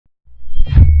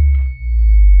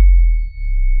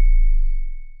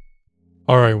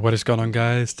Alright, what is going on,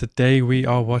 guys? Today we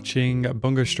are watching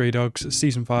Bungo Stray Dogs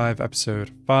Season 5,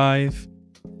 Episode 5.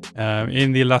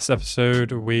 In the last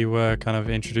episode, we were kind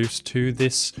of introduced to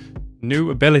this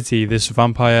new ability, this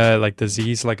vampire,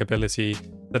 disease-like ability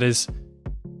that is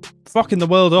fucking the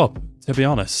world up, to be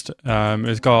honest.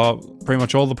 It's got pretty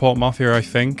much all the Port Mafia, I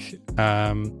think.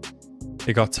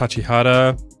 It got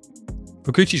Tachihara.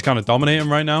 Fukuchi's kind of dominating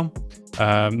right now.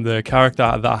 The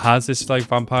character that has this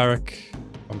vampiric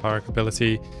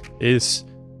ability is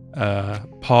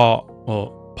part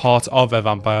of a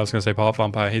vampire. I was going to say part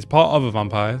vampire. He's part of a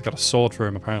vampire. He's got a sword for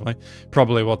him, apparently.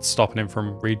 Probably what's stopping him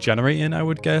from regenerating, I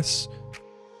would guess.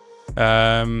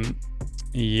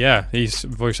 Yeah, he's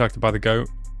voice acted by the goat.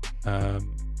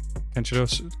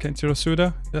 Kenshiro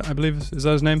Suda, I believe is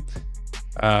that his name.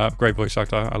 Great voice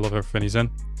actor. I love everything he's in.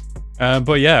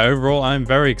 But yeah, overall, I'm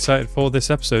very excited for this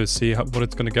episode to see what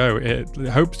it's going to go.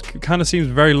 It kind of seems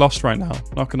very lost right now,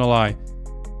 not going to lie.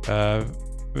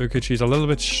 Fukuchi's a little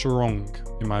bit strong,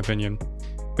 in my opinion.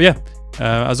 But yeah,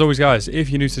 as always, guys, if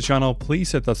you're new to the channel,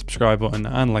 please hit that subscribe button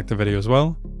and like the video as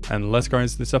well. And let's go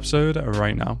into this episode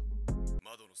right now.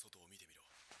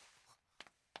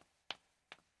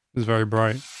 It's very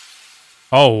bright.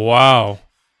 Oh, wow.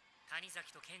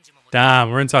 Damn,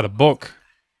 we're inside a book.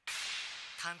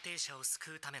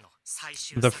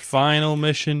 The final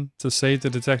mission to save the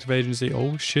detective agency.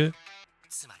 Oh shit.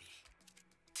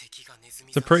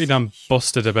 It's a pretty damn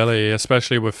busted ability,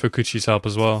 especially with Fukuchi's help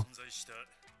as well.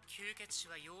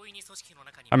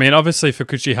 I mean, obviously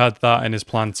Fukuchi had that in his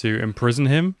plan to imprison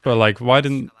him, but like, why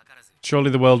didn't... Surely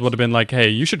the world would have been like, hey,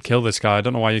 you should kill this guy. I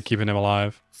don't know why you're keeping him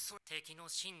alive.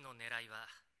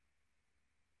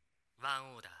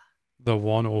 The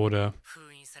One Order.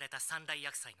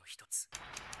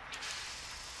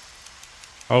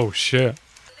 Oh shit.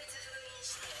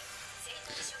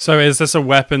 So is this a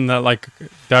weapon that like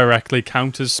directly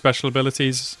counters special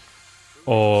abilities?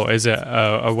 Or is it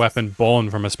a weapon born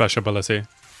from a special ability?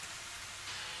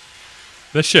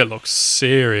 This shit looks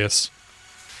serious.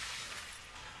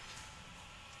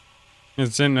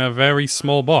 It's in a very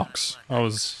small box. That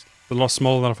was a lot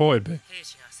smaller than I thought it'd be.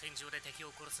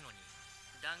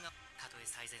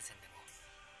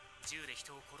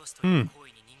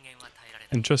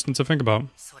 Interesting to think about.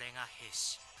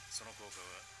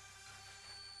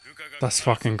 That's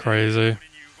fucking crazy.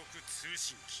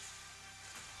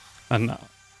 And,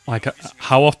 like,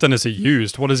 how often is it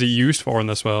used? What is it used for in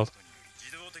this world?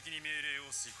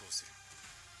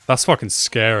 That's fucking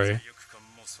scary.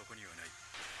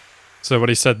 So what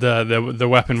he said there, the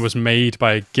weapon was made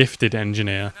by a gifted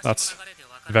engineer. That's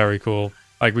very cool.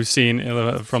 Like, we've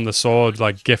seen from the sword,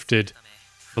 like, gifted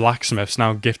blacksmiths,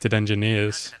 now gifted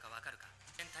engineers.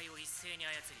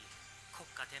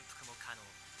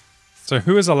 So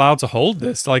who is allowed to hold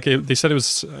this? Like, they said it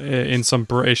was in some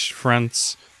British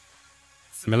France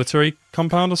military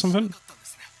compound or something?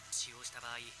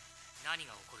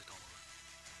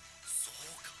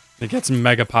 It gets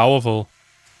mega powerful.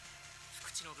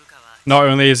 Not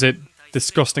only is it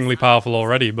disgustingly powerful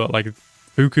already, but like,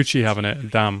 Fukuchi having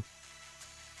it, damn.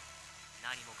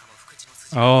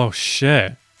 Oh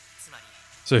shit.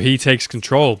 So he takes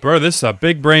control. Bro, this is a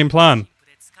big brain plan.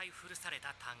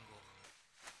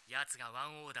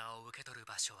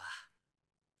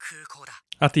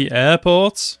 At the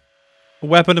airport? A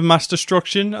weapon of mass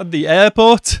destruction at the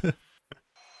airport?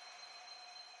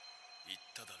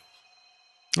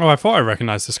 Oh, I thought I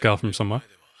recognized this girl from somewhere.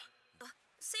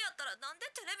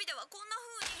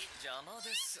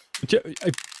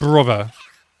 Brother.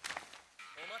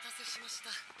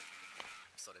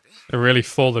 They're really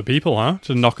full of people, huh?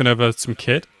 Just knocking over some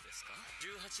kid.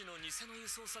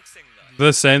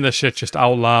 They're saying this shit just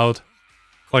out loud.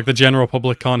 Like the general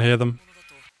public can't hear them.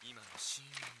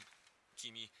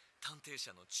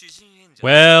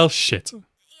 Well, shit.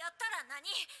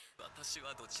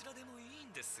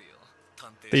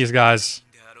 These guys.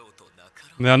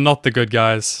 They're not the good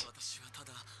guys.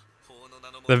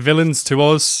 They're villains to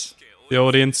us, the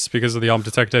audience, because of the armed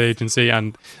detective agency,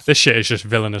 and this shit is just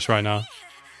villainous right now.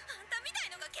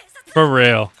 For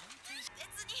real.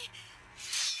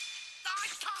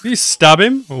 Did you stab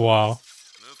him? Wow.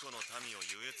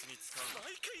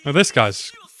 Well, this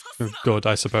guy's good,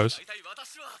 I suppose.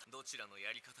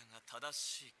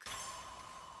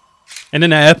 In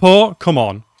an airport? Come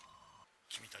on.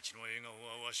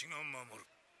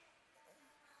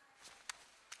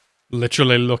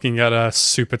 Literally looking at a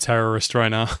super terrorist right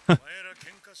now.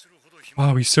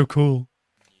 Wow, he's so cool.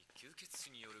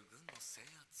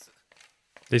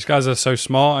 These guys are so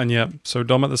smart and yet so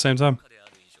dumb at the same time.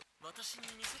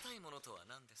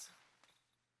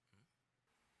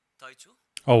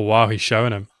 Oh wow, he's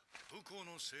showing him.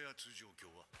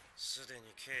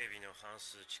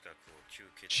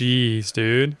 Jeez,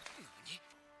 dude.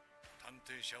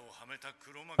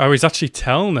 Oh, he's actually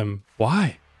telling them.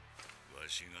 Why?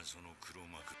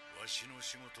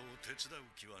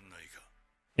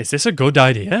 Is this a good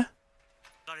idea?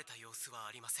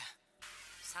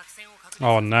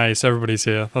 Oh, nice. Everybody's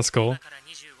here. That's cool.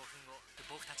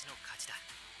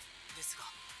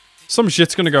 Some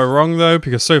shit's gonna go wrong, though,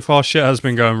 because so far shit has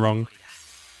been going wrong.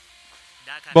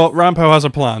 But Rampo has a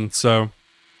plan, so...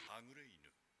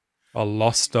 A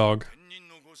lost dog.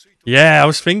 Yeah, I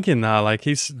was thinking that. Like,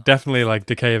 he's definitely like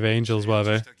Decay of Angels,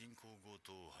 whatever.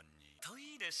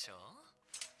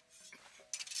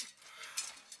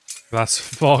 That's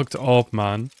fucked up,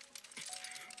 man.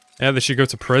 Yeah, they should go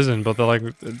to prison, but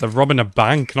they're robbing a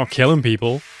bank, not killing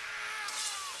people.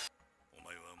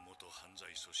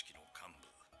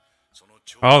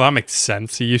 Oh, that makes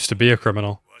sense. He used to be a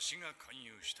criminal.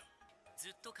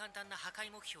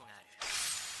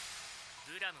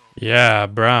 Yeah,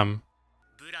 Bram.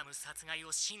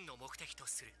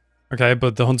 Okay,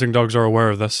 but the hunting dogs are aware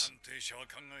of this.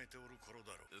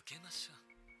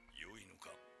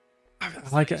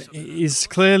 Like, he's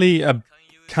clearly a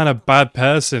kind of bad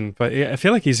person, but I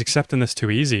feel like he's accepting this too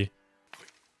easy.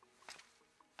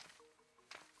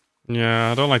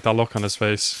 Yeah, I don't like that look on his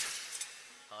face.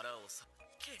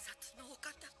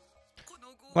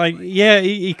 Like, yeah,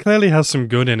 he clearly has some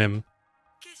good in him.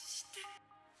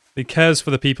 He cares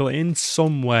for the people in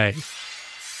some way.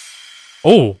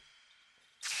 Oh!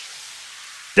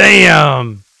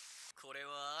 Damn!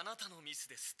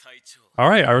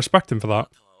 Alright, I respect him for that.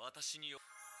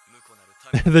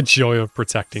 The joy of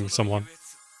protecting someone.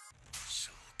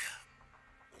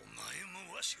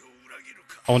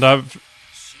 I wonder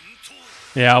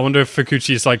if... Yeah, I wonder if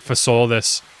Fukuchi's like foresaw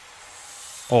this.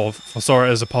 Or foresaw it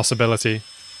as a possibility.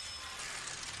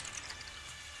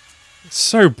 It's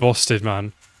so busted,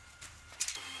 man.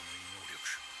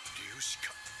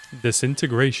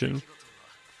 Disintegration.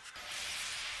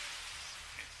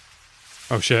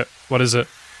 Oh shit, what is it?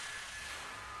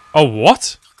 Oh,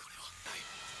 what?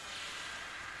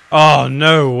 Oh,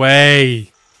 no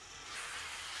way.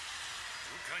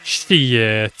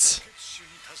 Shit.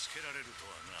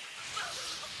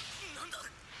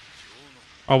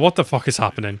 Oh, what the fuck is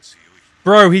happening?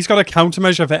 Bro, he's got a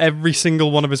countermeasure for every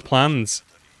single one of his plans.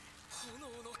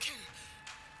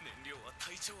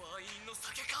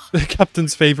 The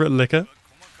captain's favorite liquor.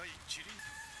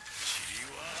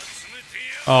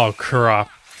 Oh, crap.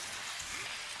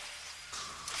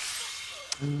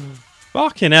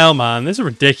 Fucking hell, man. This is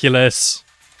ridiculous.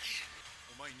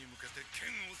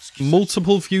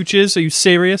 Multiple futures? Are you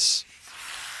serious?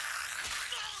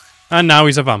 And now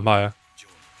he's a vampire.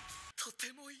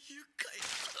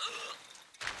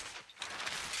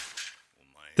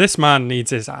 This man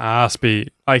needs his ass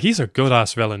beat. Like, he's a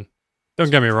good-ass villain.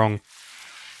 Don't get me wrong.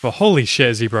 But holy shit,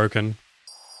 is he broken.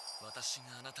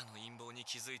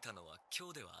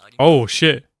 Oh,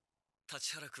 shit.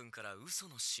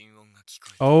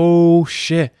 Oh,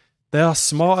 shit. They are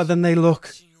smarter than they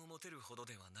look.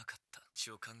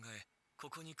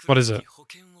 What is it?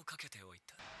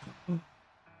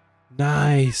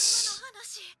 Nice.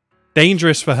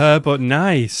 Dangerous for her, but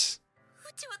nice.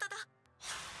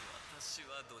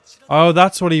 Oh,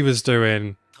 that's what he was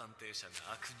doing.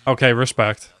 Okay,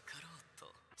 respect.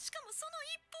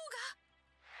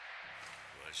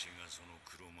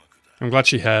 I'm glad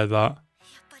she heard that.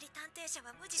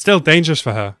 Still dangerous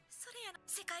for her.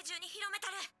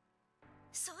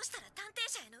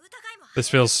 This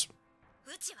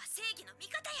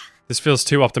feels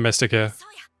too optimistic here.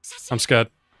 I'm scared.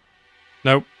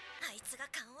 Nope.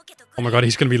 Oh my god,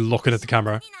 he's gonna be looking at the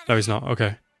camera. No, he's not.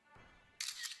 Okay.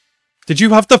 Did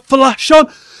you have the flash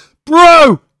on?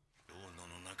 Bro!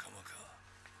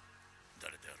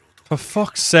 For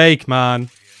fuck's sake, man.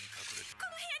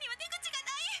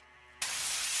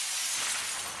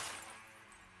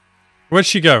 Where'd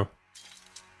she go?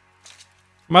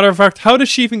 Matter of fact, how does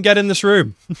she even get in this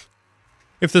room?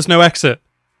 If there's no exit.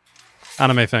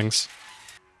 Anime things.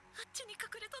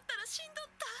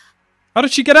 How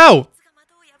did she get out?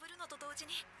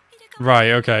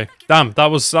 Right, okay. Damn, that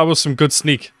was some good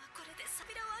sneak.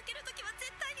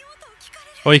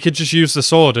 Or you could just use the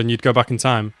sword and you'd go back in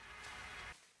time.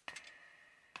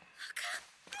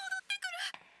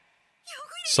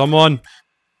 Someone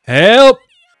help!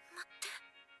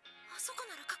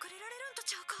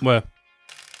 Where?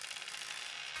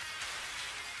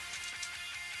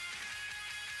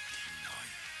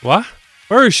 What?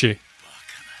 Where is she?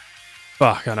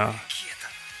 Fuck, I know.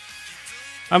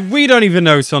 And we don't even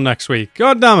know till next week.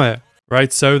 God damn it.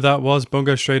 Right, so that was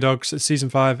Bungo Stray Dogs Season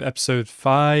 5, Episode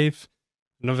 5.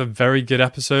 Another very good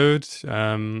episode.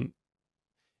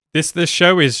 This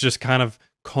show is just kind of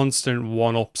constant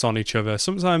one-ups on each other.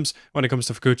 Sometimes when it comes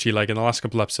to Fukuchi, like in the last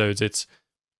couple episodes, it's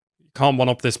you can't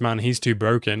one-up this man, he's too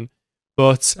broken.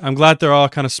 But I'm glad there are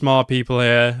kind of smart people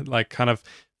here, like kind of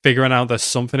figuring out that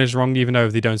something is wrong, even though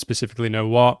they don't specifically know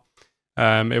what.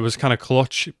 It was kind of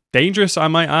clutch. Dangerous, I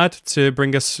might add, to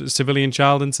bring a civilian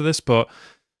child into this, but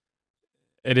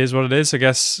it is what it is. I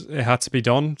guess it had to be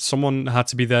done. Someone had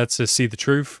to be there to see the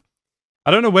truth. I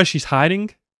don't know where she's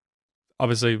hiding.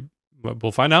 Obviously,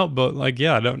 we'll find out, but like,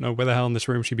 yeah, I don't know where the hell in this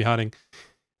room she'd be hiding.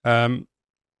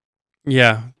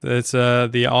 Yeah, it's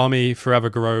the army forever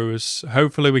grows.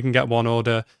 Hopefully we can get one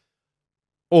order.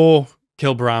 Or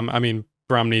kill Bram. I mean,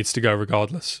 Bram needs to go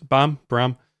regardless. Bram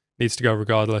needs to go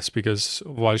regardless because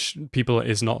otherwise people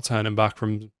is not turning back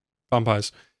from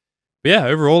vampires. But yeah,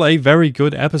 overall, a very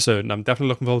good episode, and I'm definitely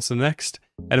looking forward to the next.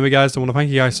 Anyway, guys, I want to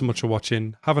thank you guys so much for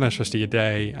watching. Have a nice rest of your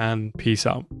day, and peace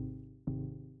out.